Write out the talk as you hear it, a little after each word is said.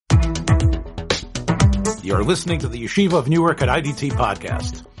You're listening to the Yeshiva of Newark at IDT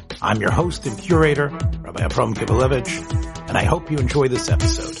podcast. I'm your host and curator, Rabbi Abram Kibalevich, and I hope you enjoy this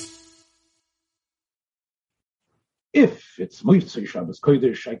episode. If it's Motzei Shabbos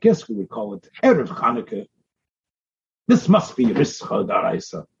Kodesh, I guess we would call it Erev Chanukah. This must be Rischa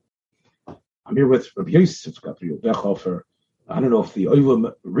Daraisa. I'm here with Rabbi Yosef Gabriel Bechhofer. I don't know if the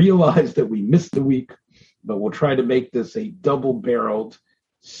Olam realized that we missed a week, but we'll try to make this a double-barreled,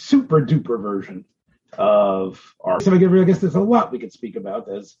 super-duper version of our. So I guess there's a lot we could speak about.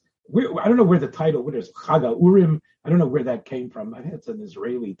 I don't know where the title, what is Chaga Urim? I don't know where that came from. I think it's an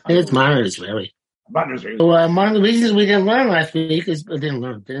Israeli title. It's modern Israeli. Modern Israeli. Well, one of the reasons we didn't learn last week is we didn't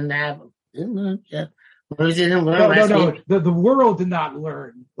learn. The world did not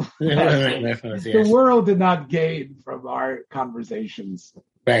learn. The world did not gain from our conversations.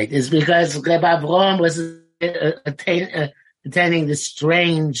 Right. It's because Rabbi Avraham was attending this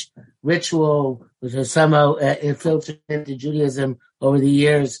strange ritual which was somehow infiltrated into Judaism over the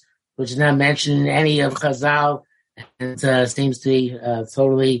years, which is not mentioned in any of Chazal, and seems to be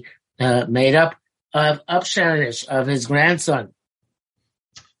totally made up of Upsherins, of his grandson.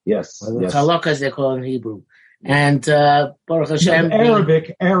 Yes. Chanukah, as they call it in Hebrew. And Baruch Hashem.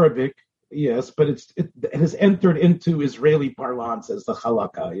 Arabic, yes, but it has entered into Israeli parlance as the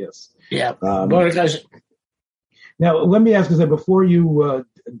Halakha, yes. Yeah. Baruch Hashem. Now, let me ask you, before you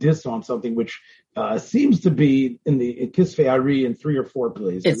diss on something which seems to be in the Kisvei Ari in 3 or 4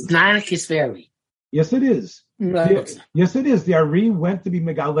 places. It's not a Kisvei Ari. Yes, it is. Right. Yes, it is. The Ari went to be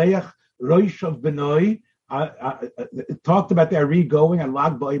Megaleach Roish of Benoi. It talked about the Ari going on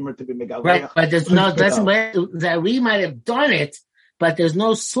Lag Ba'omer to be Megaleach. Right, but there's the Ari might have done it, but there's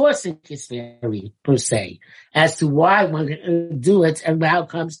no source in Kisvei Ari per se as to why one can do it and how it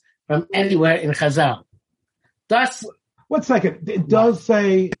comes from anywhere in Chazal. Thus, 1 second. It does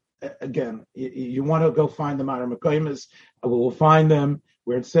say, again, you want to go find them on our Mekaymas, we'll find them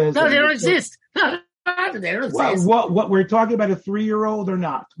where it says... No, they don't exist. No, they don't exist. What we're talking about, a 3-year-old or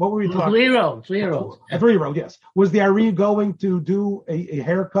not? What were we talking about? 3-year-old. A 3-year-old, yes. Was the Ari going to do a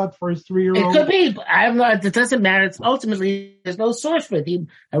haircut for his 3-year-old? It could be. I'm not. It doesn't matter. It's ultimately, there's no source for it.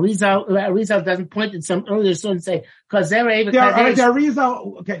 Arizal doesn't point at some earlier source and say, because they're able to... The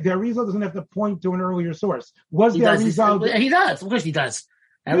Arizal doesn't have to point to an earlier source. Was the Arizal... He does. Of course he does.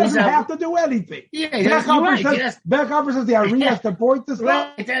 He doesn't have to do anything. Yeah, Beckover says the Ari has to point to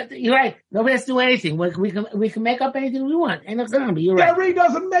stuff. Right, you're right. Nobody has to do anything. We can make up anything we want. And you're right. The Ari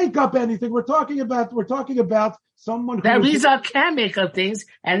doesn't make up anything. We're talking about someone who... The Arizal can make up things,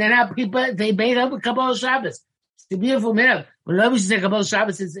 and then they made up a Kabbalah Shabbos. It's a beautiful minute. When nobody should say Kabbalah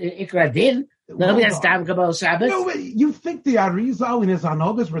Shabbos is Ikra Din. Nobody has to have Kabbalah Shabbos. No, you think the Arizal and his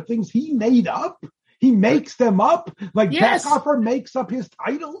Anogas were things he made up? He makes them up, like Beckover makes up his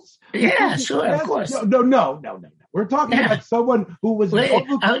titles. Yeah, sure, of course. No. We're talking about someone who was.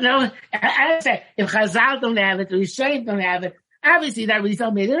 No, I say if Chazal don't have it, the Rishonim don't have it. Obviously, that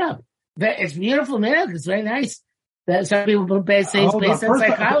Rizal made it up. It's beautiful, man. It's very nice. Some people say it's based on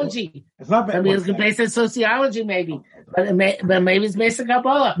psychology. It's not bad. Some people based on sociology, maybe, but maybe it's based on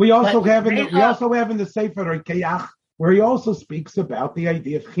Kabbalah. We also have in the Sefer Keach, where he also speaks about the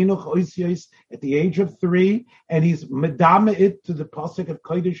idea of chinuch oisios at the age of 3, and he's medama it to the pasuk of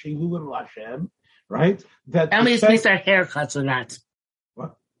Kodesh Hilulim Lashem, right? Tell me it's based on haircuts or not.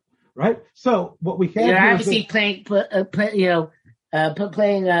 What? Right? So what we have you're obviously playing a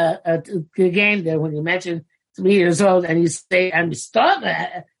game there when you mention 3 years old, and you say, "I'm stuck."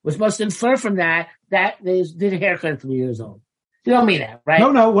 We're supposed to infer from that they did a haircut at 3 years old. You don't mean that, right?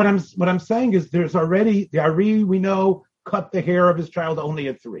 No. What I'm saying is there's already the Ari we know cut the hair of his child only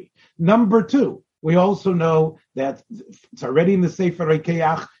at 3. Number 2, we also know that it's already in the Sefer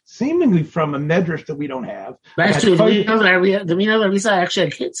Keach, seemingly from a medrash that we don't have. That's true. Do we know that Arizal actually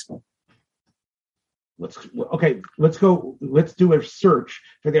had kids? Let's go. Let's do a search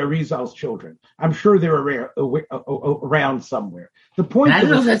for the Arizal's children. I'm sure they're around somewhere. The point. I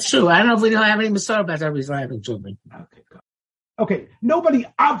don't know if that's true. I don't know if we don't have any Masar about Arizal having children. Okay, nobody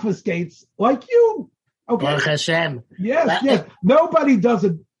obfuscates like you. Okay, Baruch Hashem. Yes. Nobody does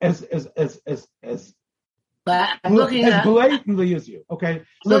it as blatantly as you. Okay,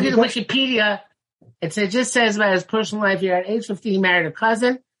 look at Wikipedia. It just says about his personal life here. At age 15, he married a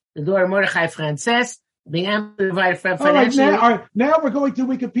cousin, the daughter Mordechai Frances, being amplified financially. All right, now we're going to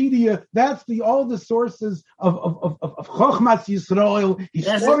Wikipedia. That's all the sources of Chochmas Yisrael,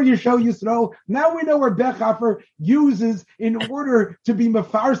 Yisrael Yisrael. Now we know where Beckover uses in order to be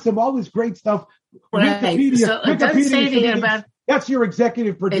mefarsim all this great stuff. Right. Wikipedia. So it doesn't say anything about. That's your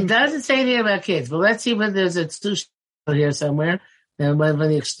executive producer. It doesn't say anything about kids, but let's see whether there's a here somewhere And one of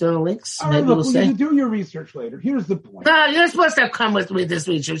the external links. All right, look, you do your research later. Here's the point. No, you're supposed to come with this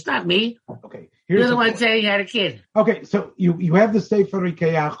research, not me. Okay. You're the one saying you had a kid. Okay, so you have the Sefer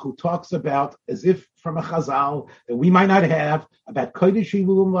Rikeach who talks about, as if from a Chazal, that we might not have, about Kodesh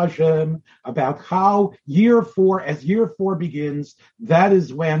Ilum Hashem, about how year 4 begins, that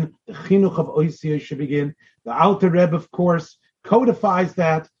is when the Chinuch of Oisiyah should begin. The Alter Rebbe, of course, codifies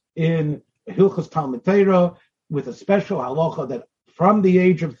that in Hilchos Talmud Torah with a special halacha that from the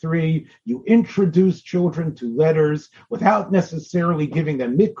age of 3, you introduce children to letters without necessarily giving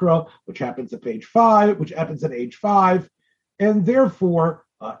them Mikra, which happens at age 5, and therefore,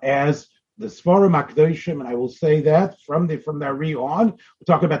 as the Sfarim HaKadoshim, and I will say that from the Ari on, we're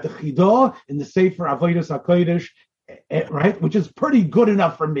talking about the Chidah in the Sefer Avodas HaKodesh, right, which is pretty good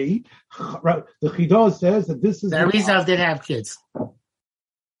enough for me. The Chidah says that this is... The Arizal did have kids.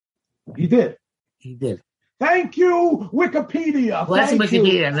 He did. Thank you, Wikipedia. Well, that's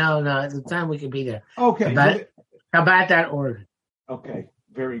Wikipedia. No, it's not Wikipedia. Okay. Chabad.org. Okay,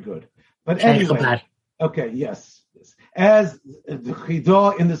 very good. But anyway, okay, yes. As the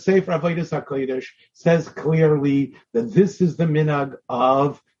Chidah in the Sefer Avodas HaKodesh says clearly that this is the minhag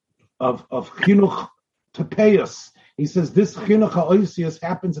of Chinuch Tepeus. He says this Chinuch HaOisius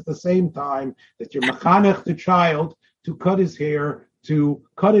happens at the same time that you're mechanech the child to cut his hair, to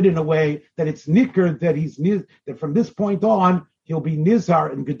cut it in a way that it's nicker, that from this point on, he'll be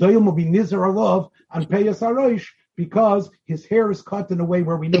nizar, and Gedolim will be nizar alav on Peyas Arosh, because his hair is cut in a way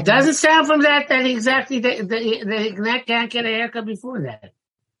where we know... It doesn't sound from that exactly that can't get a haircut before that.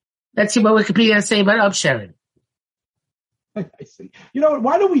 Let's see what Wikipedia is saying about Upsherin. I see. You know what?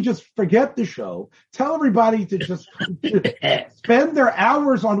 Why don't we just forget the show? Tell everybody to just spend their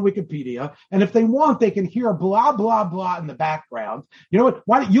hours on Wikipedia, and if they want, they can hear blah blah blah in the background. You know what?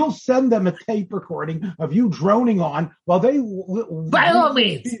 Why don't you'll send them a tape recording of you droning on while they? By all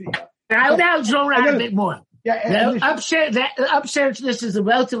means, I'll now drone on a bit more. Yeah, Upsherins tradition is a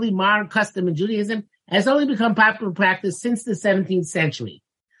relatively modern custom in Judaism. Has only become popular practice since the 17th century.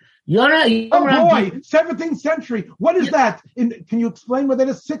 17th century. What is that? Can you explain what that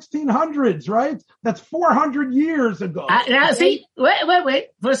is? 1600s, right? That's 400 years ago. Now, see, wait.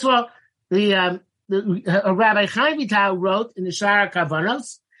 First of all, Rabbi Chaim Vital wrote in the Shara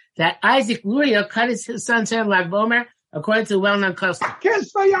Kavanos that Isaac Luria cut his son's hair in Lag Bomer according to a well-known custom.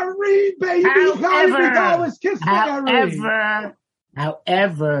 Kiss my Ari, baby.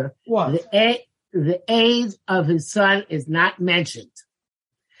 However, what? The age of his son is not mentioned.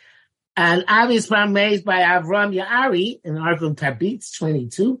 An obvious problem raised by Avram Ya'ari in Arkum Tabitz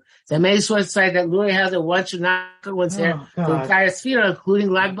 22, the main source cited that Luria has one should not cut one's hair the entire sphere, including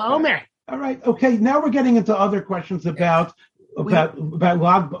Lag BaOmer. All right, okay. Now we're getting into other questions about Zmanim,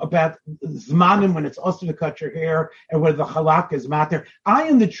 when it's also to cut your hair, and whether the halak is matter. I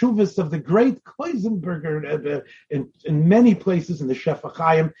am the chuvas of the great Kloisenberger in many places in the Shefa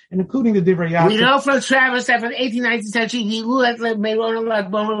Chaim, and including the Divrei Yasser. We know from Travis that from the 18th, 19th century, the Ilu at Meirona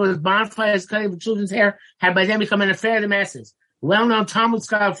Lag Bomer was bonfires cutting the children's hair, had by then become an affair of the masses. Well-known Talmud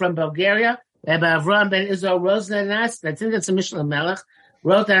scholar from Bulgaria, Rabbi Avram ben Israel Rosenas, that's in the Mishnah Melech,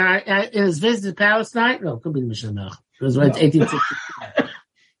 wrote that in his visit to Palestine. No, it could be the Mishnah Melech. It was 1860.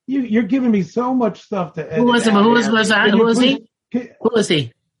 You're giving me so much stuff to edit. Who was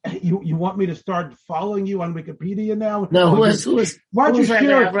he? You want me to start following you on Wikipedia now? No, who was? Why don't you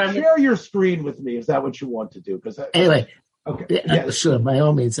share your screen with me? Is that what you want to do? Anyway. Okay. Yes. Sure, by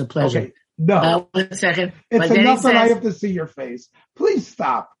all means, a pleasure. Okay. No. 1 second. It's enough that I have to see your face. Please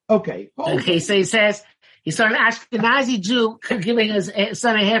stop. Okay. Okay, so he says he saw an Ashkenazi Jew giving his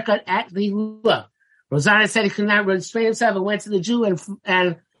son a haircut at the Lulav. Rosanna said he could not restrain himself and went to the Jew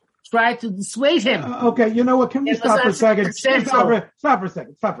and tried to dissuade him. Okay, you know what? Can we stop for a second? Stop for a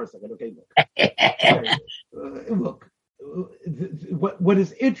second. Okay, look. What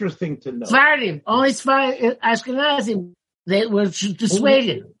is interesting to know? Svardim, only Ashkenazim, they were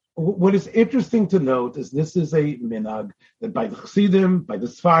dissuaded. What is interesting to note is this is a minhag that by the Chassidim, by the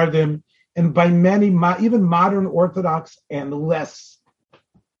Sfardim, and by many, even modern Orthodox and less,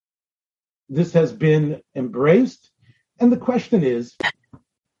 this has been embraced. And the question is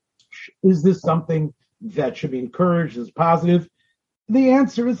this something that should be encouraged as positive? The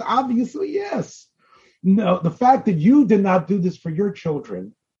answer is obviously yes. No, the fact that you did not do this for your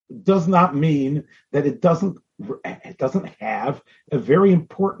children does not mean that it doesn't have a very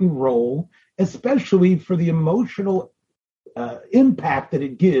important role, especially for the emotional impact that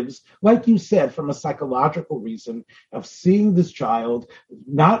it gives, like you said, from a psychological reason of seeing this child,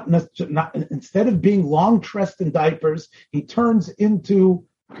 not instead of being long tressed in diapers, he turns into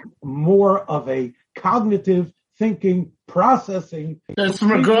more of a cognitive thinking, processing. So it's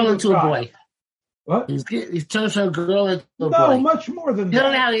from a girl into a boy. What? He's turned from a girl into a boy. No, much more than that.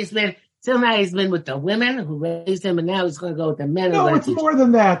 Till now he's been with the women who raised him, and now he's going to go with the men. No, it's more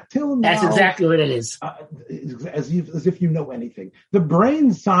than that. Till now, that's exactly what it is. As if you know anything. The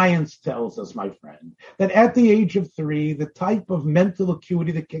brain science tells us, my friend, that at the age of 3, the type of mental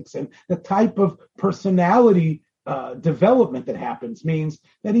acuity that kicks in, the type of personality development that happens means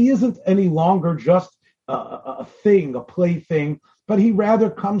that he isn't any longer just a thing, a plaything, but he rather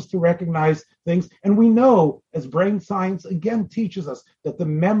comes to recognize things. And we know, as brain science again teaches us, that the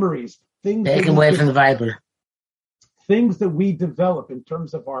memories, things taken away from the Viper, things that we develop in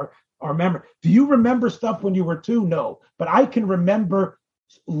terms of our memory. Do you remember stuff when you were 2? No, but I can remember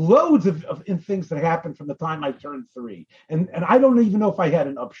loads of things that happened from the time I turned 3, and I don't even know if I had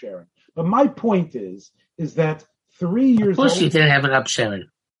an Upsherin. But my point is that 3 years old. Of course, you didn't have an Upsherin.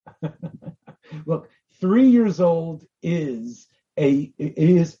 Look, 3 years old is a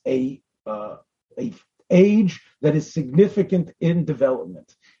age that is significant in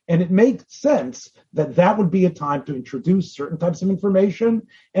development. And it makes sense that would be a time to introduce certain types of information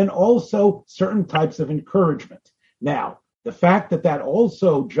and also certain types of encouragement. Now, the fact that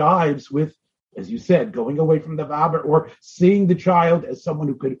also jives with, as you said, going away from the Vaber or seeing the child as someone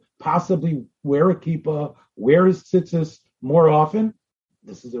who could possibly wear a kippah, wear his tzitzis more often,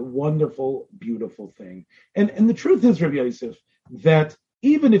 this is a wonderful, beautiful thing. And the truth is, Rabbi Yosef, that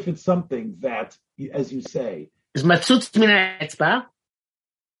even if it's something that, as you say, is matzutz min ha'etzba,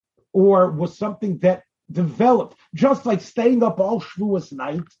 or was something that developed, just like staying up all Shavuos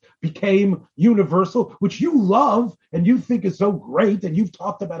night became universal, which you love and you think is so great, and you've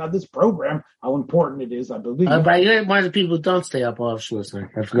talked about on this program how important it is, I believe. But you're one of the people who don't stay up all Shavuos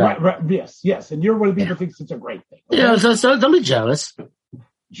night. I forgot. Right, yes, and you're one of the people who thinks it's a great thing. Okay? Yeah, so don't be jealous.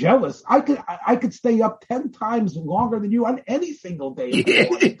 Jealous? I could stay up 10 times longer than you on any single day if I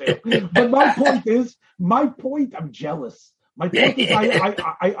wanted to. But my point, I'm jealous. My point is,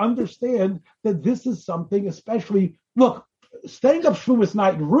 I understand that this is something, especially, look, staying up Shavuos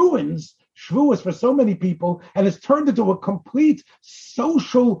night ruins Shavuos for so many people, and it's turned into a complete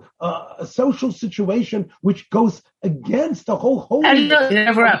social situation which goes against the whole holy. How do you know? You're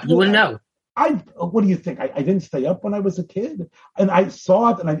never up. You wouldn't know. What do you think? I didn't stay up when I was a kid, and I saw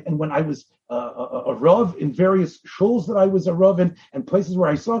it. And when I was a rav in various shuls that I was a rav in, and places where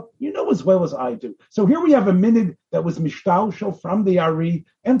I saw it, you know as well as I do. So here we have a minute that was mishtalshel from the Ari,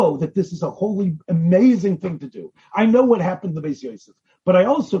 and know that this is a holy, amazing thing to do. I know what happened to Beis Yosef, but I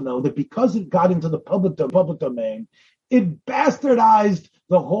also know that because it got into the public domain, it bastardized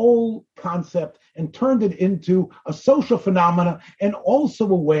the whole concept and turned it into a social phenomena and also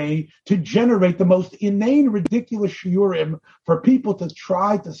a way to generate the most inane, ridiculous shiurim for people to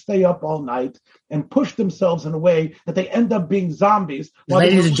try to stay up all night and push themselves in a way that they end up being zombies.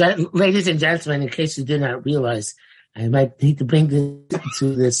 Ladies and gentlemen, in case you did not realize, I might need to bring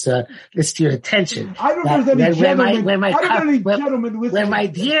this to your attention. I don't know if any gentlemen when my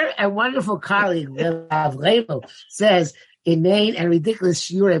dear and wonderful colleague, Rav Levo, says inane and ridiculous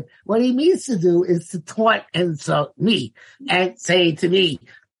shiurim, what he means to do is to taunt and insult me and say to me,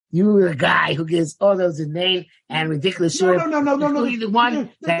 you're the guy who gives all those inane and ridiculous shiurim. No. The one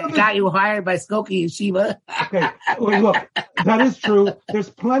that got you hired by Skokie Yeshiva. Okay, well, look, that is true. There's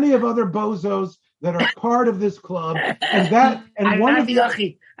plenty of other bozos that are part of this club, I'm not the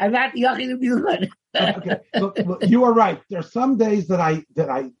yucky to be good. Okay, look, you are right. There are some days that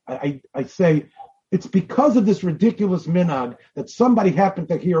I say it's because of this ridiculous minhag that somebody happened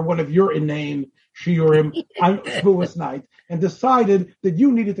to hear one of your inane shiurim on Shavuos night and decided that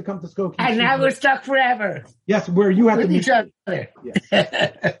you needed to come to Skokie. And now we're stuck forever. Yes, where you have with to meet each other.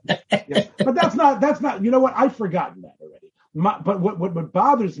 Yes. But that's not. You know what? I've forgotten that already. But what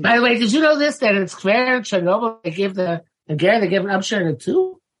bothers me. By the way, did you know this? That it's fair in Chernobyl they give an Upsherin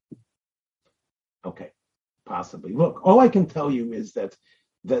too? Okay, possibly. Look, all I can tell you is that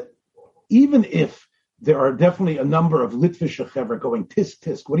even if there are definitely a number of Litvish Chevra going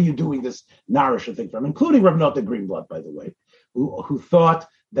tisk, what are you doing this Narish thing from? Including Rav Nota Greenblatt, by the way, who thought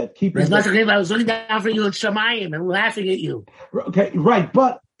that keeping. I was looking down for you in Shemayim and laughing at you. Okay, right,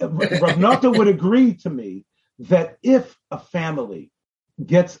 but Rav Nota would agree to me that if a family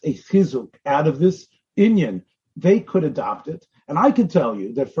gets a chizuk out of this inyan, they could adopt it. And I can tell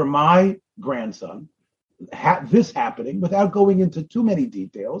you that for my grandson, this happening, without going into too many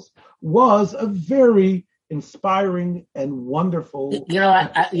details, was a very inspiring and wonderful. You know,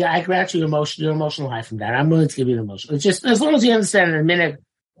 I grant you your emotional high from that. I'm willing to give you an emotional. It's just as long as you understand that a minute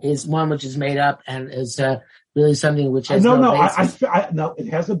is one which is made up and is really something which has no basis. No, it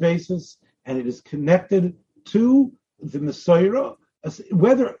has a basis and it is connected to the Messiah.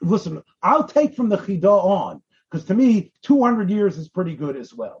 Listen, I'll take from the Chida on, because to me, 200 years is pretty good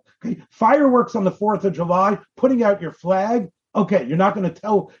as well. Okay, fireworks on the 4th of July, putting out your flag. Okay, you're not going to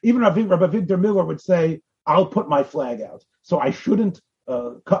tell. Even Rabbi Victor Miller would say, "I'll put my flag out," so I shouldn't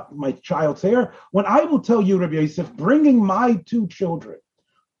cut my child's hair. When I will tell you, Rabbi Yosef, bringing my 2 children,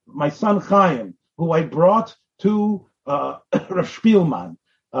 my son Chaim, who I brought to Rav Spielman,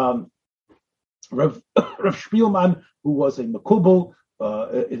 Rav Spielman, who was a Makubal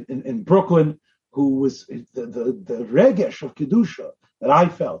in Brooklyn, who was the regesh of Kedusha that I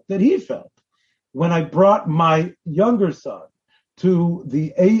felt, that he felt, when I brought my younger son to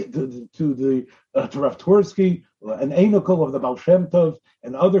Rav Twersky, an Einokol of the Baal Shem Tov,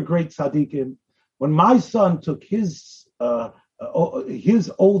 and other great tzaddikim. When my son took his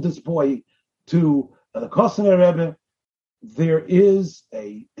oldest boy to the Kosener Rebbe, there is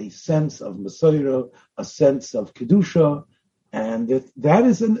a sense of Messiah, a sense of Kedusha, and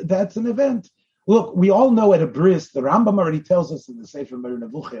that's an event. Look, we all know at a bris, the Rambam already tells us in the Sefer Meir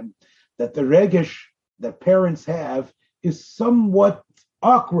Nevuchim that the regesh that parents have is somewhat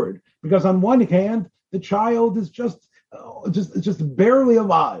awkward, because on one hand, the child is just barely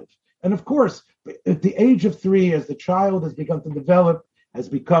alive. And of course, at the age of 3, as the child has begun to develop, has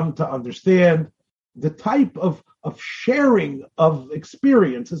become to understand, the type of sharing of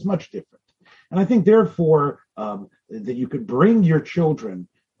experience is much different. And I think, therefore, that you could bring your children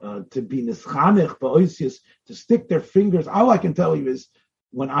to be nischanech ba'oisius, to stick their fingers. All I can tell you is,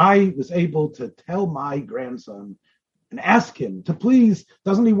 when I was able to tell my grandson and ask him to please,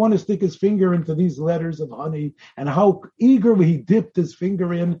 doesn't he want to stick his finger into these letters of honey, and how eagerly he dipped his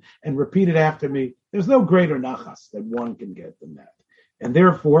finger in and repeated after me, there's no greater nachas that one can get than that. And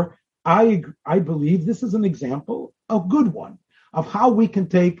therefore, I believe this is an example, a good one, of how we can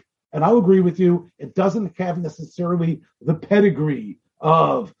take, and I'll agree with you, it doesn't have necessarily the pedigree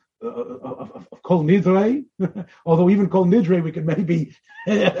of Kol Nidre, although even Kol Nidre we could maybe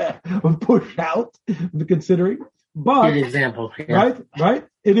push out, considering. But good example, yeah. Right.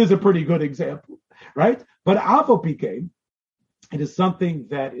 It is a pretty good example, right? But Avo PK, it is something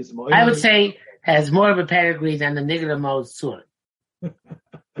that is more. I would say has more of a pedigree than the Nigla Mode Sur,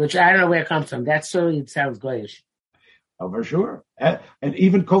 which I don't know where it comes from. That certainly sounds goyish. Oh, for sure. And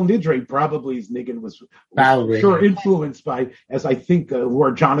even Kol Nidre, probably his niggin was sure influenced by, as I think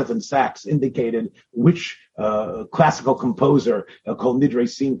Lord Jonathan Sachs indicated, which classical composer Kol Nidre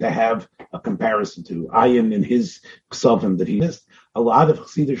seemed to have a comparison to. Ayin in his Ksavim that he missed. A lot of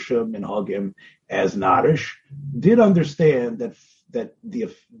Chassidishim and Hagim, as Narish, did understand that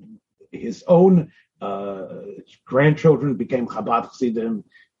his own grandchildren became Chabad Chassidim,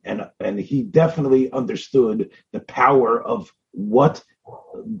 and he definitely understood the power of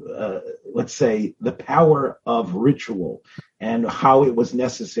let's say, the power of ritual and how it was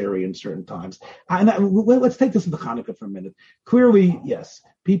necessary in certain times. And let's take this into Chanukah for a minute. Clearly, yes,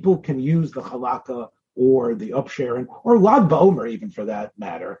 people can use the Halakha or the Upsherin or Lag BaOmer, even for that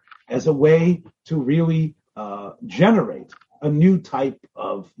matter, as a way to really generate a new type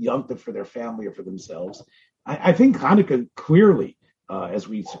of Yom Tov for their family or for themselves. I think Chanukah clearly, as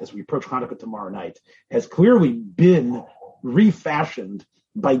we approach Chanukah tomorrow night, has clearly been refashioned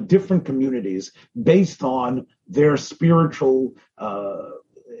by different communities based on their spiritual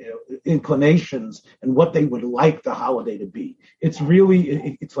inclinations and what they would like the holiday to be. It's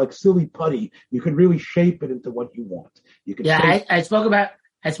really, it's like silly putty. You can really shape it into what you want. You can. Yeah, I spoke about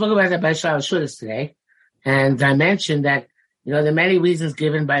that by Shavuos today, and I mentioned that there are many reasons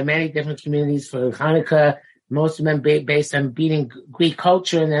given by many different communities for Hanukkah. Most of them based on beating Greek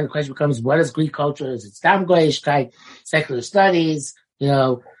culture, and then the question becomes, what is Greek culture? Is it Stam Goyishkeit, secular studies,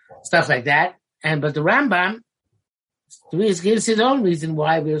 stuff like that? But the Rambam gives his own reason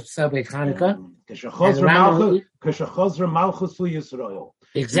why we celebrate Hanukkah. Exactly.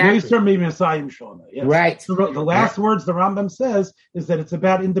 Yes. Right. So the last words the Rambam says is that it's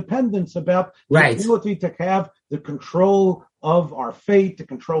about independence, about the ability to have the control of our fate, the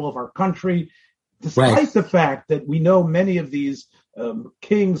control of our country. Despite the fact that we know many of these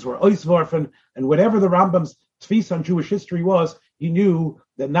kings were oisvorfen, and whatever the Rambam's tfis on Jewish history was, he knew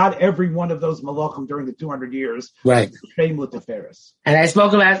that not every one of those malachim during the 200 years was shameless to Ferris. And I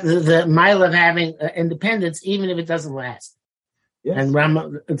spoke about the mile of having independence, even if it doesn't last. Yes. And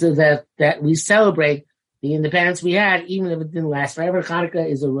that we celebrate the independence we had, even if it didn't last forever. Hanukkah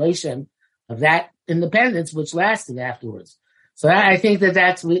is a roshem of that independence, which lasted afterwards. So I think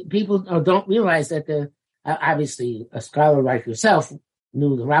that's people don't realize that obviously a scholar like yourself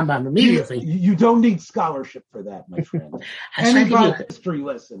knew the Rambam immediately. You don't need scholarship for that, my friend. Anybody history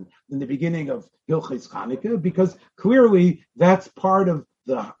lesson in the beginning of Hilchos Chanukah, because clearly that's part of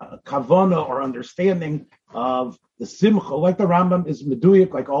the kavana or understanding of the simcha, like the Rambam is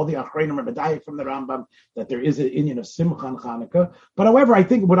meduyik, like all the achreinim are medayik from the Rambam, that there is an inyan of simcha and Chanukah. But however, I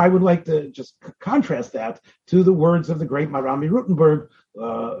think what I would like to just contrast that to the words of the great Marami Rutenberg,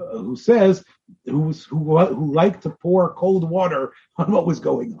 who says, who liked to pour cold water on what was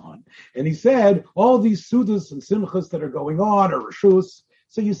going on. And he said, all these sudas and simchas that are going on are reshus.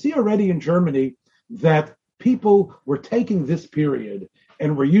 So you see already in Germany that people were taking this period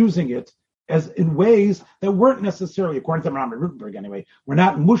and were using it as in ways that weren't necessarily, according to Rambam Rutenberg anyway, were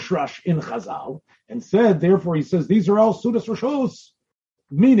not mushrash in Chazal, and said, therefore, he says, these are all sudas reshus,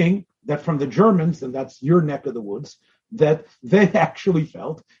 meaning that from the Germans, and that's your neck of the woods, that they actually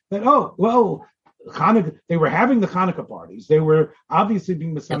felt that, oh, well, Chanukah, they were having the Chanukah parties. They were obviously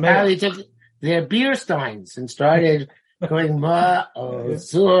being misamed. They took their beer steins and started going ma or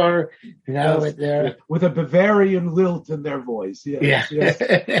zur, with a Bavarian lilt in their voice. Yes, yes.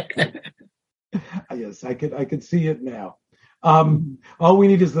 Yes, I could see it now. All we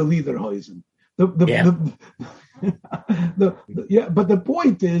need is the Lederhosen. But the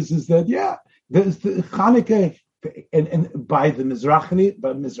point is that the Chanukah, and by the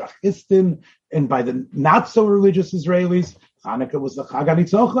Mizrachistin and by the not so religious Israelis, Chanukah was the Chag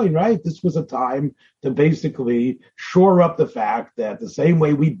HaNitzochon, right? This was a time to basically shore up the fact that the same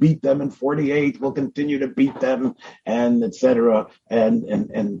way we beat them in 48, we'll continue to beat them, and etc.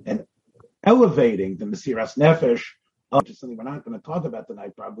 And elevating the Mesiras Nefesh, which is something we're not going to talk about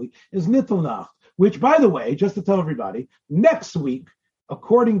tonight probably, is Nittelnacht, which, by the way, just to tell everybody, next week,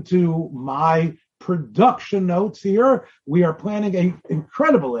 according to my production notes here, we are planning an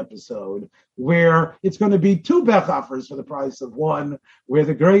incredible episode where it's going to be 2 Bechhoffers for the price of 1, where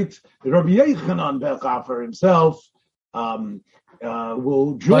the great Rabbi Yechanan Bechhofer himself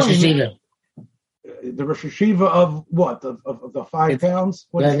will join the Rosh Hashiva of what? Of the 5 towns?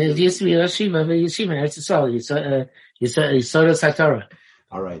 It used to be Rosh Hashiva. It's all. Suedos HaTorah.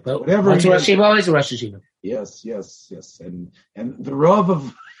 All right. But whatever. Rosh Hashiva, always a Rosh Hashiva. Yes. And the Rav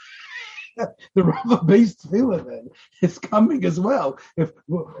of the Rav of Beis Tefillah then is coming as well. If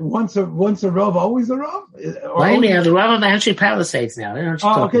once a Rav, always a Rav. Why do you mean the Rav of Antry Palisades now?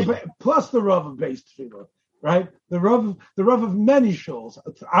 Okay, but plus the Rav of Beis Tefillah. Right, the Rav of many shuls,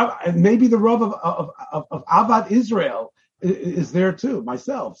 and maybe the Rav of Avad Israel is there too.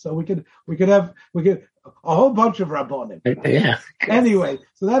 Myself, so we could have a whole bunch of Rabbonim. Yeah. Anyway,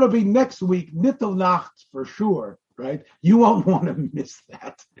 so that'll be next week, Nittel Nacht for sure. Right, you won't want to miss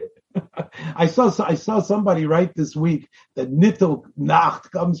that. I saw somebody write this week that Nittel Nacht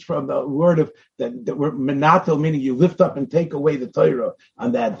comes from the word of that word menatel, meaning you lift up and take away the Torah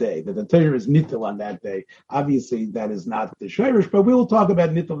on that day. That the Torah is Nittel on that day. Obviously, that is not the Shirish, but we will talk about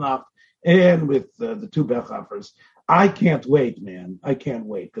Nittel Nacht and with the 2 Bechhoffers. I can't wait, man. I can't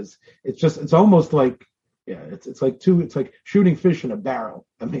wait because it's almost like. Yeah, it's like shooting fish in a barrel.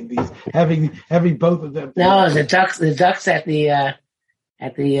 I mean, these having both of them. No, the ducks at the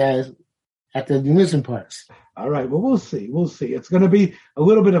amusement parks. All right, well, we'll see. It's going to be a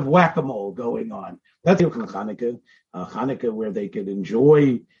little bit of whack-a-mole going on. That's Chanukah, where they could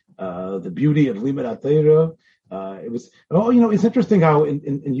enjoy the beauty of Limud HaTorah. It was, it's interesting how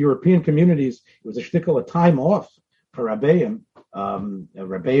in European communities it was a shtickle, a time off for Rabbeim.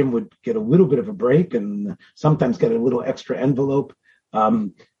 Rabbeim would get a little bit of a break and sometimes get a little extra envelope.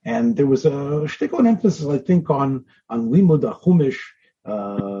 And there was a shtickle, an emphasis, I think, on Limud HaChumash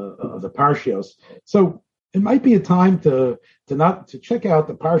of the Parshios. So it might be a time to check out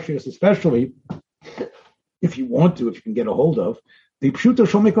the Parshios, especially if you want to, if you can get a hold of the Peshuto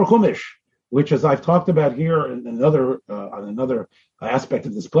Shel Mikra Chumash, which, as I've talked about here in on another aspect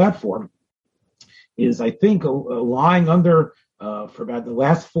of this platform, is, I think, lying under, for about the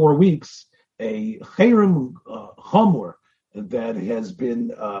last 4 weeks, a Cherem Chomor that has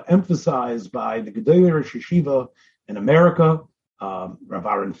been emphasized by the Gedolei Rosh Yeshiva in America, Rav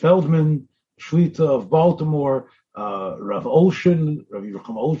Aaron Feldman, Shlita of Baltimore, Rav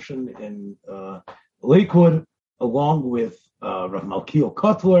Yerucham Olshin in Lakewood, along with Rav Malkiel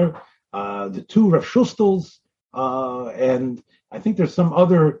Kotler, the 2 Rav Shustels, and I think there's some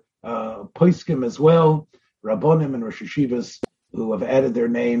other Poskim as well, Rabbonim and Rosh Yeshivas, who have added their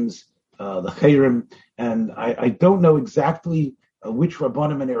names, the Cherem, and I don't know exactly which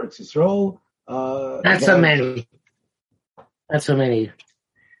Rabbonim in Eretz Yisrael. Not so many.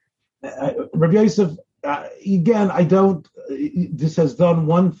 Rabbi Yosef, again, I don't. This has done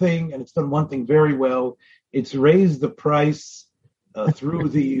one thing, and it's done one thing very well. It's raised the price through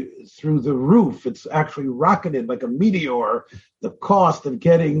the roof. It's actually rocketed like a meteor. The cost of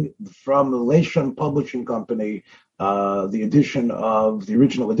getting from the Leishon Publishing Company the edition of the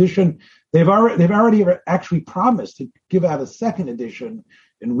original edition, they've already actually promised to give out a second edition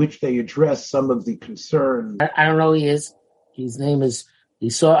in which they address some of the concerns. I don't know who he is. His name is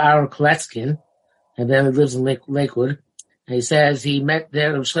Esau Aaron Koletskin, and then he lives in Lakewood. And he says he met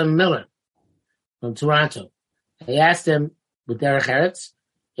there with Shem Miller from Toronto. He asked him with Derech Eretz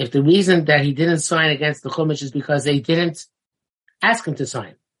if the reason that he didn't sign against the Chumash is because they didn't ask him to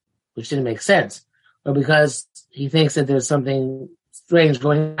sign, which didn't make sense, or because he thinks that there's something strange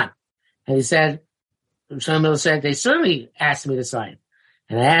going on. And he said, Shem Miller said, they certainly asked me to sign.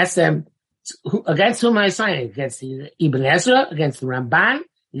 And I asked them, against whom am I signing? Against the Ibn Ezra, against the Ramban,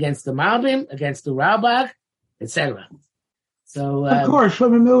 against the Malbim, against the Ralbag, etc. So, of course,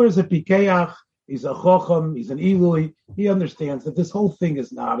 Shlomo Miller is a Pikeach, he's a Chochem, he's an Eloi. He understands that this whole thing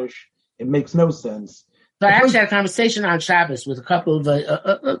is nadish. It makes no sense. So I actually had a conversation on Shabbos with a couple of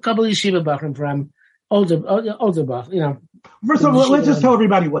yeshiva bachrim from older bach, First of all, let's just tell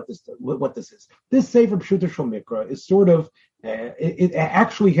everybody what this is. This Sefer Peshuto Shel Mikra is sort of, it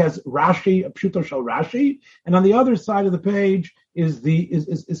actually has Rashi, a Peshuto Shel Rashi, and on the other side of the page is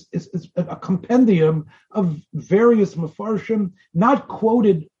a compendium of various mefarshim, not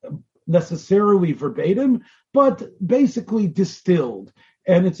quoted necessarily verbatim, but basically distilled.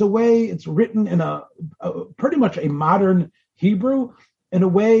 And it's written in a pretty much a modern Hebrew, in a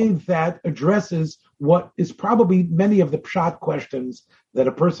way that addresses what is probably many of the pshat questions that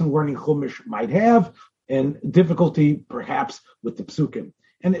a person learning Chumash might have, and difficulty perhaps with the psukim.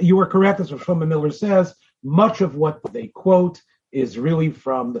 And you are correct, as Shlomo Miller says, much of what they quote is really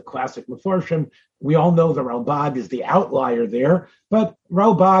from the classic Mefarshim. We all know the Ralbag is the outlier there, but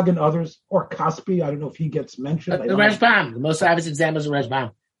Ralbag and others, or Kaspi, I don't know if he gets mentioned. The Rashbam, the most obvious example is the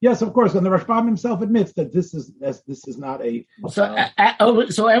Rashbam. Yes, of course, and the Rashbam himself admits that this is not a.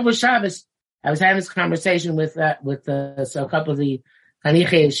 So over Shabbos, I was having this conversation with a couple of the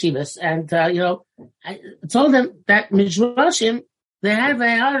Chanichei yeshivas, and I told them that Mishmarim, they had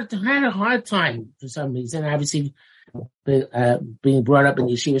a hard time for some reason. Obviously, being brought up in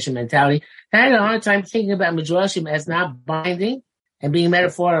the yeshivish mentality, they had a hard time thinking about Mishmarim as not binding and being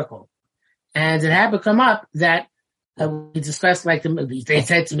metaphorical. And it had to come up that we discussed, they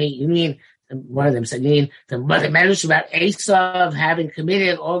said to me, you mean, one of them said, you mean the message about Esav having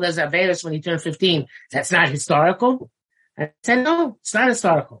committed all those Averos when he turned 15, that's not historical? And I said, no, it's not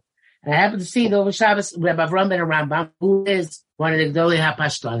historical. And I happened to see the over Shabbos, Rabbi Avram ben Rambam, who is one of the Gdolei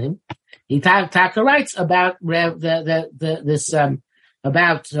HaPashtanim. He Taka writes about the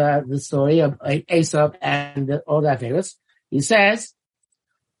story of Esav and all the Averos. He says,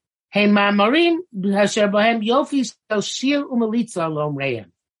 Hey Ma'amarim Hasher Bohem Yofi Shir Umelitza Lom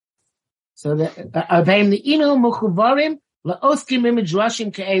Reim. So the Avim the Inu Muchuvarim Laoskim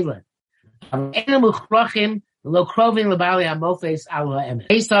Imidrashim Ke'ela. Enu Muchrachim Lo Krovin Labali Amofes Al Ha'emet.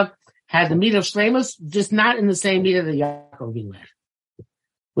 Esav had the meat of Shlemus, just not in the same meat of the Yaakov being led.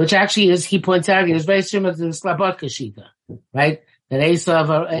 Which actually is, he points out, it was very similar to the Slabotka Shita, right? That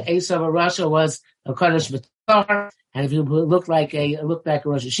Esav of Russia was a Kaddish B'Tor. And if you looked like a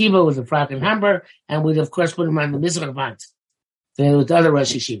Rosh Yeshiva with a frock and hammer, and we'd of course put him on the Mizrach Bant, with the other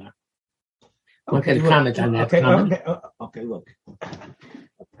Rosh Yeshiva. Okay, comment on that. Okay, look.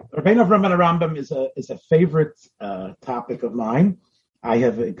 Rabbeinu Avram ben Rambam is a favorite topic of mine. I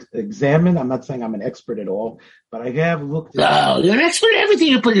have examined. I'm not saying I'm an expert at all, but I have looked. No, you're an expert at everything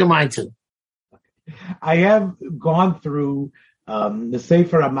you put your mind to. I have gone through the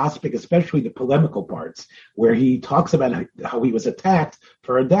Sefer HaMaspik, especially the polemical parts, where he talks about how he was attacked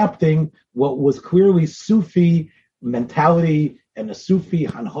for adapting what was clearly Sufi mentality and a Sufi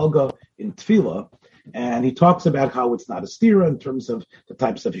hanhoga in Tefillah. And he talks about how it's not a stira in terms of the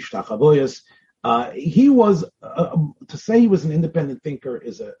types of ishtachavoyas. He was, to say he was an independent thinker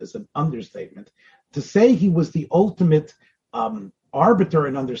is an understatement. To say he was the ultimate arbiter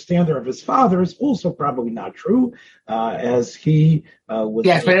and understander of his father is also probably not true, as he was.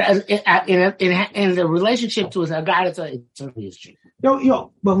 Yes, but in the relationship to his Agadata, it certainly is true.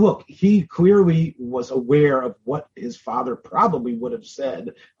 No, but look, he clearly was aware of what his father probably would have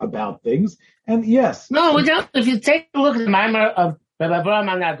said about things, and yes. No, we don't. If you take a look at the Mimer of Rabbi Avraham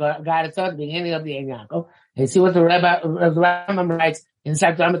Agadata at the beginning of the Ein Yaakov, and see what the Rambam writes in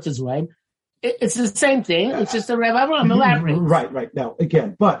Sakdamata's way. It's the same thing. It's just a Rabbi Avraham elaborates. Right. Now,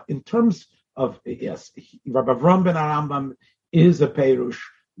 again, but in terms of, yes, Rabbi Avraham ben Rambam is a Perush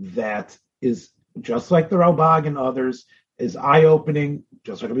that is just like the Ralbag and others. is eye-opening.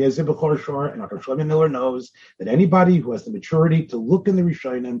 Just like Rabbi Yosef Bechor and Dr. Shlomo Miller knows that anybody who has the maturity to look in the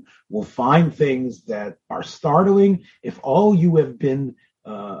Rishonim will find things that are startling. If all you have been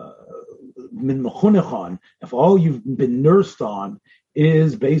if all you've been nursed on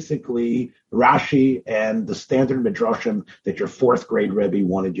is basically Rashi and the standard midrashim that your fourth grade Rebbe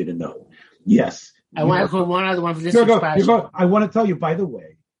wanted you to know. Yes. I want to put one other one for this. I want to tell you, by the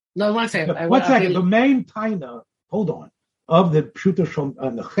way. No, one second. The main taina, hold on, of the Peshuto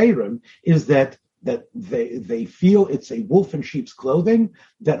and the Cherem is that they feel it's a wolf in sheep's clothing,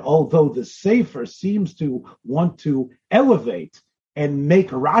 that although the Sefer seems to want to elevate and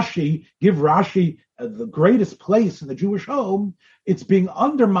give Rashi the greatest place in the Jewish home, it's being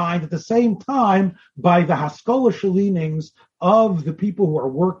undermined at the same time by the Haskalah leanings of the people who are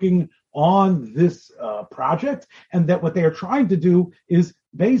working on this project, and that what they are trying to do is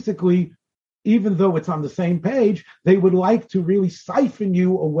basically, even though it's on the same page, they would like to really siphon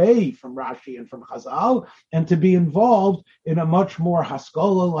you away from Rashi and from Chazal and to be involved in a much more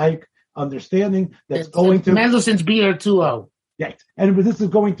Haskalah-like understanding that's going to Mendelssohn's Beer 2.0. Right. And this is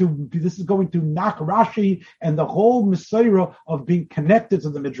going to knock Rashi and the whole Messiah of being connected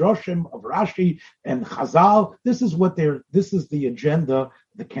to the Midrashim of Rashi and Chazal. This is the agenda,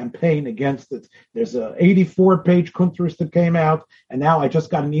 the campaign against it. There's a 84-page kuntrus that came out, and now I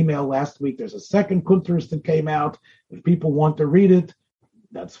just got an email last week. There's a second kuntrus that came out. If people want to read it,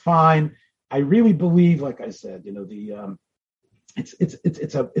 that's fine. I really believe, like I said, it's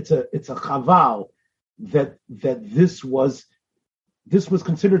a chaval that this was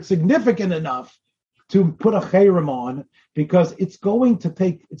considered significant enough to put a cherem on, because it's going to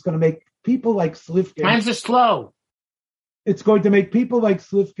make people like Slifkin. Times are slow. It's going to make people like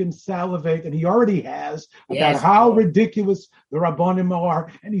Slifkin salivate, and he already has, about how ridiculous the Rabbanim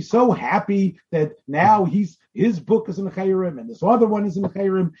are. And he's so happy that now his book is in cherem, and this other one is in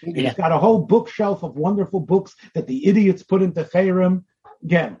cherem. And he's got a whole bookshelf of wonderful books that the idiots put into cherem.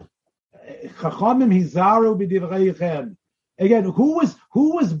 Again, Chachamim hizaru b'divreichem. Again, who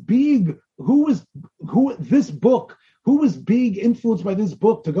was being influenced by this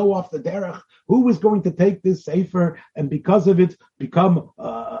book to go off the derech? Who was going to take this sefer and because of it become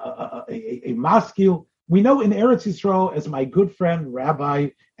a maskil? We know in Eretz Yisrael, as my good friend Rabbi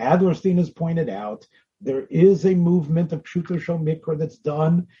Adlerstein has pointed out, there is a movement of Peshuto Shel Mikra that's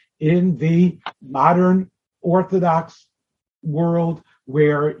done in the modern Orthodox world,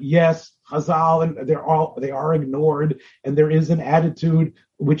 where yes, Chazal and they are ignored, and there is an attitude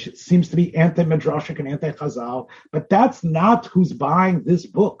which seems to be anti-midrashic and anti-Chazal, but that's not who's buying this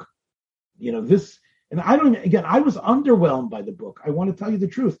book. And I was underwhelmed by the book. I want to tell you the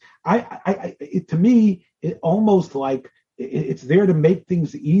truth. To me, it almost like it's there to make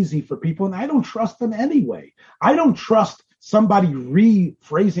things easy for people, and I don't trust them anyway. I don't trust somebody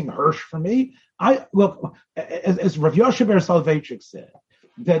rephrasing Hirsch for me. As Rav Yoshe Ber Soloveitchik said,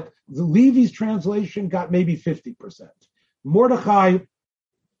 that the Levi's translation got maybe 50%. Mordechai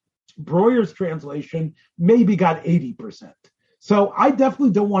Breuer's translation maybe got 80%. So I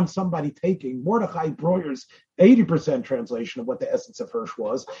definitely don't want somebody taking Mordechai Breuer's 80% translation of what the essence of Hirsch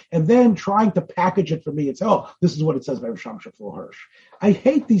was, and then trying to package it for me and say, oh, this is what it says by Risham Shaful Hirsch. I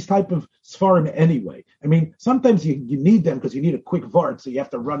hate these type of svarim anyway. I mean, sometimes you need them because you need a quick vart, so you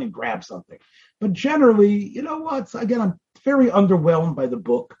have to run and grab something. But generally, you know what? Again, I'm very underwhelmed by the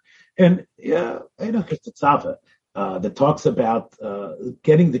book. And I know just the tzava that talks about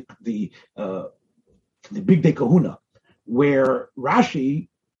getting the big day kahuna, where Rashi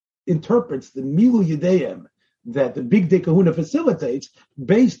interprets the Milu Yudeim that the big day kahuna facilitates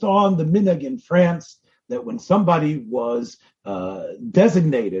based on the minhag in France, that when somebody was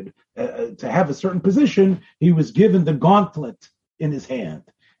designated to have a certain position, he was given the gauntlet in his hand.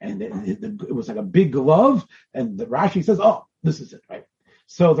 And it was like a big glove, and the Rashi says, oh, this is it, right?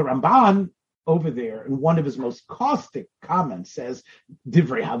 So the Ramban over there, in one of his most caustic comments, says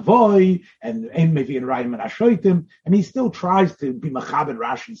Divrei Havoy and Ein Mevi'in Rayim and Ashoitim, and he still tries to be Machabed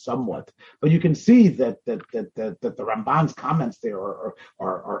Rashi somewhat, but you can see that the Ramban's comments there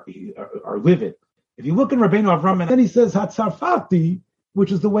are livid. If you look in Rabbeinu Avram, and then he says Hatzarfati,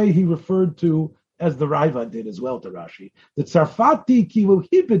 which is the way he referred to, as the Raiva did as well to Rashi, the Tzarfati kilu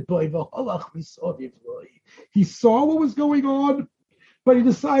hibit boy v'holach misov yivloi. He saw what was going on, but he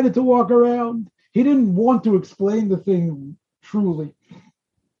decided to walk around. He didn't want to explain the thing truly.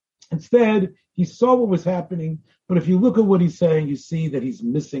 Instead, he saw what was happening, but if you look at what he's saying, you see that he's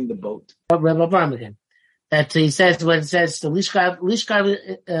missing the boat. Rabbi Abraham again. That he says, when it says, Lishkav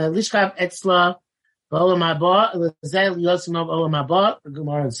etzla Olam haba, Lezel Yosimov Olam haba, the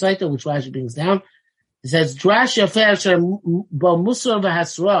Gemara in Saita, which Rashi brings down, It says, Drash Yafer Asher Bo Musar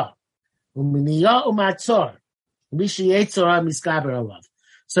V'Hasra U'Miniyah U'Matzor U'Mishi Yetzorah Miskaber Alav.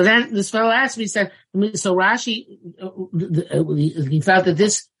 So then this fellow asked me, he said, so Rashi, he felt that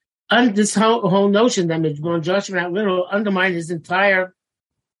this whole notion that Midrash Joshua not literal undermined his entire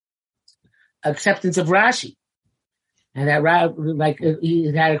acceptance of Rashi. And that,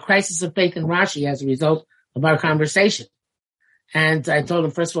 he had a crisis of faith in Rashi as a result of our conversation. And I told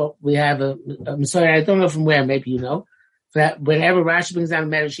him, first of all, we have I'm sorry, I don't know from where, maybe you know, that whenever Rashi brings down a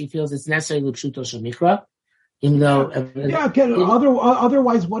matter, she feels it's necessary to Peshuto Shel Mikra. Even though,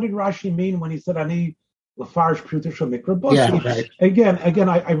 otherwise, what did Rashi mean when he said "Ani lefarish Peshuto Shel Mikra"? Right. Again,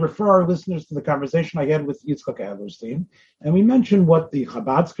 I refer our listeners to the conversation I had with Yitzchak Adlerstein, and we mentioned what the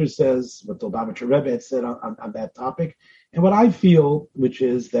Chabadsker says, what the Lubavitcher Rebbe had said on that topic, and what I feel, which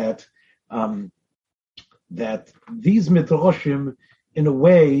is that that these midrashim, in a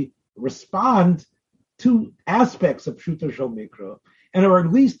way, respond to aspects of Peshuto Shel Mikra, and or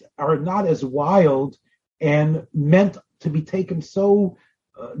at least are not as wild and meant to be taken so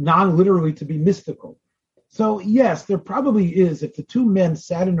non-literally to be mystical. So yes, there probably is, if the two men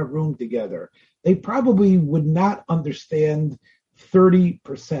sat in a room together, they probably would not understand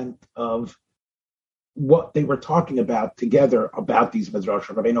 30% of what they were talking about together about these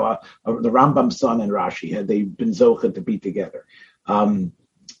midrashim. I know the Rambam's son and Rashi, had they been zocheh to be together.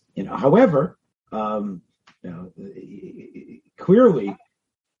 However, clearly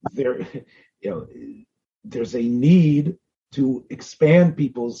there, there's a need to expand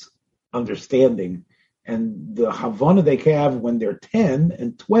people's understanding, and the Havana they have when they're 10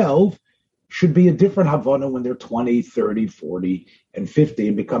 and 12 should be a different Havana when they're 20, 30, 40, and 50,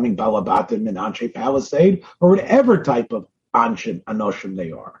 and becoming Balabatim and Anshe Palisade, or whatever type of Anshin, Anoshim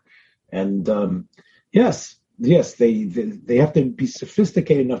they are. And yes, they have to be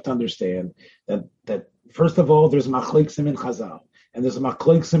sophisticated enough to understand that first of all, there's Machleksim in Chazal, and there's a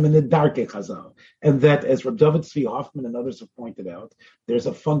Machleksim in the Darkei Chazal, and that, as Reb David Tzvi Hoffman and others have pointed out, there's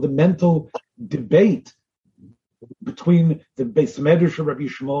a fundamental debate between the Beis Medrash of Rabbi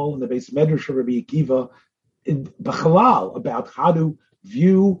Shmuel and the Beis Medrash of Rabbi Akiva in B'chalal about how to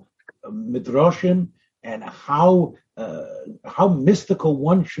view midrashim and how mystical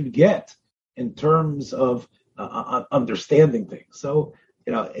one should get in terms of understanding things. So,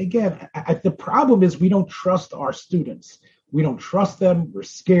 again, the problem is we don't trust our students. We don't trust them. We're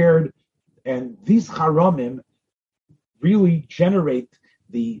scared. And these haramim really generate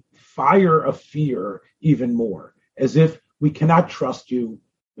the fire of fear even more, as if we cannot trust you.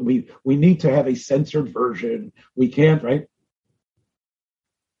 We need to have a censored version. We can't, right?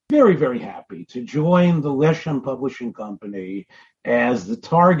 Very, very happy to join the Leshem Publishing Company as the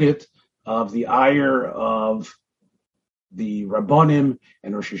target of the ire of the Rabbonim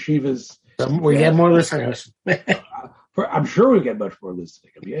and Rosh Yeshivas. We get more listeners. I'm sure we get much more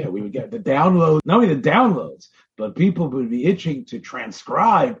listening. Yeah, we would get the downloads, not only the downloads, but people would be itching to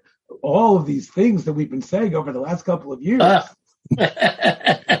transcribe all of these things that we've been saying over the last couple of years.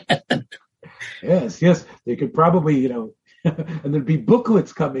 Yes, they could probably, and there'd be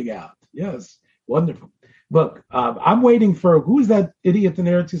booklets coming out. Yes, wonderful. Look, I'm waiting for, who's that idiot in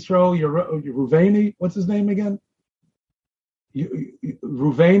Eretz Yisrael? Ruveni? What's his name again?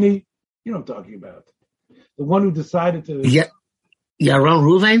 Ruveni? You know what I'm talking about. The one who decided to... Yeah, Yaron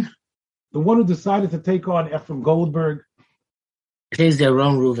Ruvain? The one who decided to take on Ephraim Goldberg. He's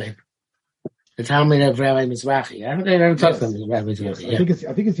Yaron Ruvain. The Talmud of Rabbi Mizrahi. I don't talk to him, Rabbi Mizrahi. Yes.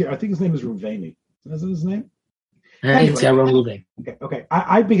 I think his name is Ruveni. Is that his name? Anyway, it's Yaron Ruvain. Okay.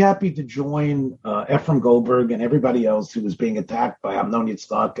 I'd be happy to join Ephraim Goldberg and everybody else who was being attacked by Amnon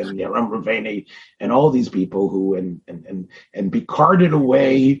Yitzchak and Yaron Ruveni and all these people who and be carted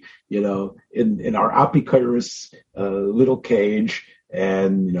away, in our Apikaris little cage,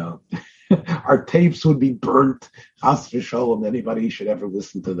 and our tapes would be burnt. Chas v'sholom, anybody should ever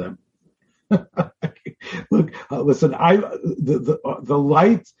listen to them. Look, listen. The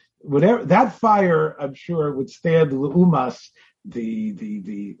light, whatever that fire, I'm sure would stand l'umas the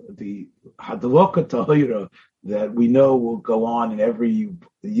hadloka tahira that we know will go on in every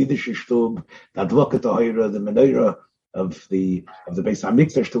Yiddish shtub. The hadloka tahira, the menorah of the Beis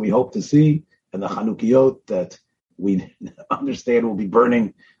Hamikdash that we hope to see, and the Chanukiyot that we understand will be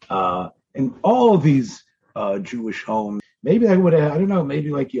burning in all of these Jewish homes. Maybe I would have, I don't know, maybe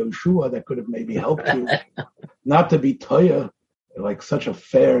like Yoshua that could have maybe helped you not to be toya, like such a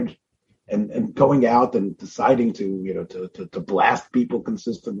fared, and going out and deciding to blast people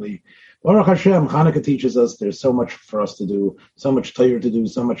consistently. Baruch Hashem, Chanukah teaches us there's so much for us to do, so much toya to do,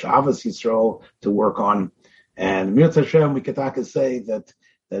 so much Avos Yisrael to work on. And Mirz Hashem, we could say that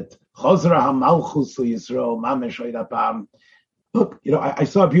that Chazra HaMalchus Yisrael Mamesh Oidapam. Look, I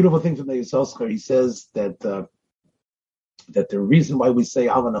saw a beautiful thing from the Yisoskar. He says that the reason why we say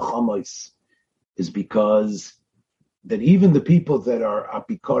Hava Nechamois is because that even the people that are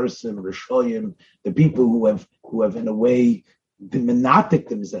Apikarsim, Rishoyim, the people who have in a way been menatic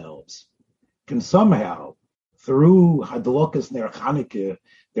themselves, can somehow, through Hadlokas Ner Chanukah,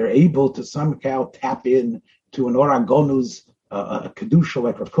 they're able to somehow tap in to an Oragonus, a Kedusha,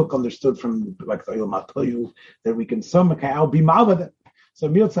 like Rav Kook understood from like the Yom HaToyu, that we can somehow be Malvadet. So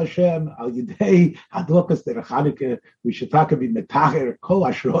Mirz Hashem, Al Yidei, Hadlokas Ner Chanukah, we should talk about Metacher, Kol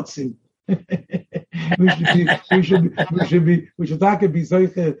Ashrotzim. we should talk about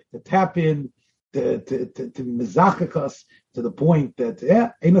Zoiche to tap in to Mezachachas to the point that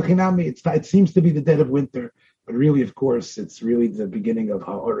it seems to be the dead of winter, but really, of course, it's really the beginning of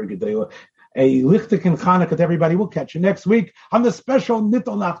Ha'or Gedolah. A Lichtik and Chanukah to everybody. We'll catch you next week on the special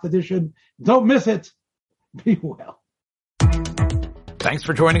Nittelnacht edition. Don't miss it. Be well. Thanks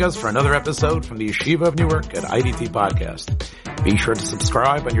for joining us for another episode from the Yeshiva of Newark at IDT Podcast. Be sure to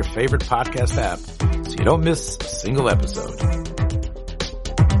subscribe on your favorite podcast app so you don't miss a single episode.